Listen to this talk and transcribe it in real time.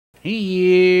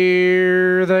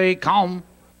Here they come.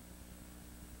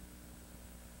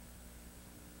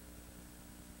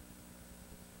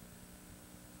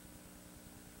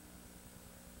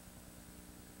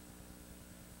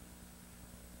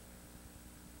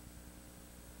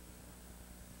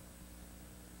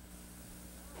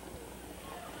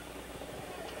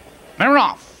 They're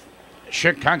off.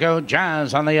 Chicago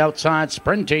Jazz on the outside,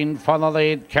 sprinting for the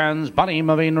lead. Ken's Bunny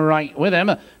moving right with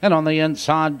him. And on the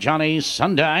inside, Johnny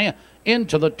Sunday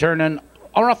into the turn and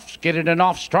off, skidded and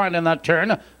off stride in that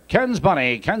turn. Ken's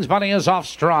Bunny. Ken's Bunny is off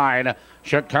stride.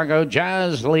 Chicago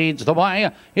Jazz leads the way.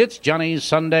 It's Johnny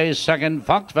Sunday second.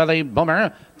 Fox Valley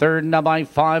Boomer third now by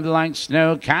 5 lengths.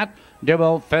 Snow Cat.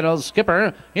 Dual Fiddle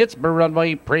Skipper. It's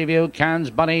Broadway Preview. Ken's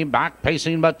Bunny back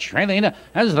pacing but trailing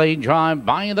as they drive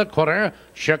by the quarter.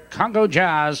 Chicago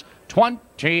Jazz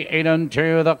 28 and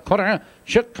 2 the quarter.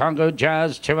 Chicago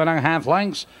Jazz 2.5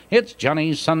 lengths. It's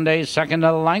Johnny Sunday second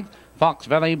a length. Fox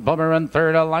Valley Boomer in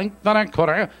third a length and a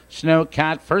quarter. Snow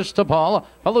Cat first to pole,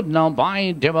 followed now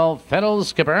by Dual Fiddle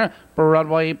Skipper.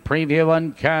 Broadway Preview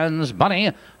and Ken's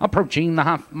Bunny approaching the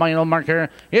half-mile marker.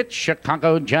 It's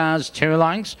Chicago Jazz 2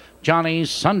 lengths. Johnny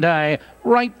Sunday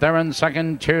right there in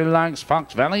second, 2 lengths.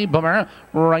 Fox Valley Boomer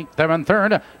right there in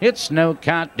third. It's Snow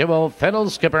Cat, Dual Fiddle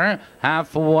Skipper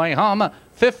halfway home.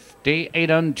 58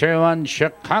 and 2, and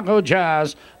Chicago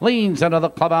Jazz leans into the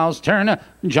clubhouse turn.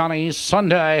 Johnny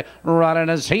Sunday right on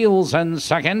his heels in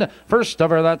second. First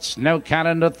over, that's Snow Cat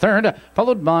into third,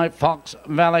 followed by Fox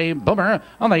Valley Boomer.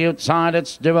 On the outside,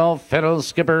 it's Dual Fiddle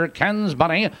Skipper, Ken's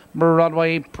Bunny,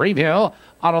 Broadway Preview.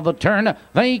 Out of the turn,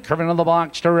 they curve into the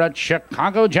box to red.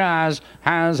 Chicago Jazz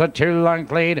has a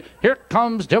 2-length lead. Here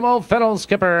comes Dual Fiddle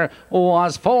Skipper,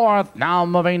 was fourth, now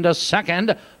moving to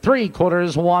second.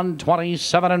 3/4,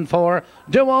 127 and 4.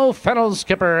 Dual Fiddle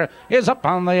Skipper is up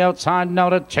on the outside now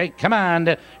to take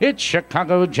command. It's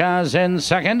Chicago Jazz in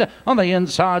second. On the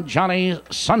inside, Johnny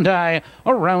Sunday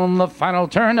around the final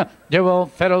turn. Dual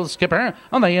Fiddle Skipper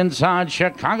on the inside,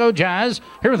 Chicago Jazz.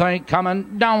 Here they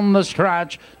coming down the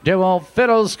stretch. Dual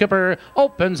Fiddle Skipper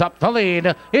opens up the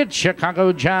lead. It's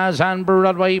Chicago Jazz and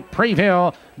Broadway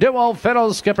Preview. Dual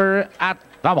Fiddle Skipper at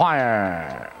the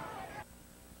wire.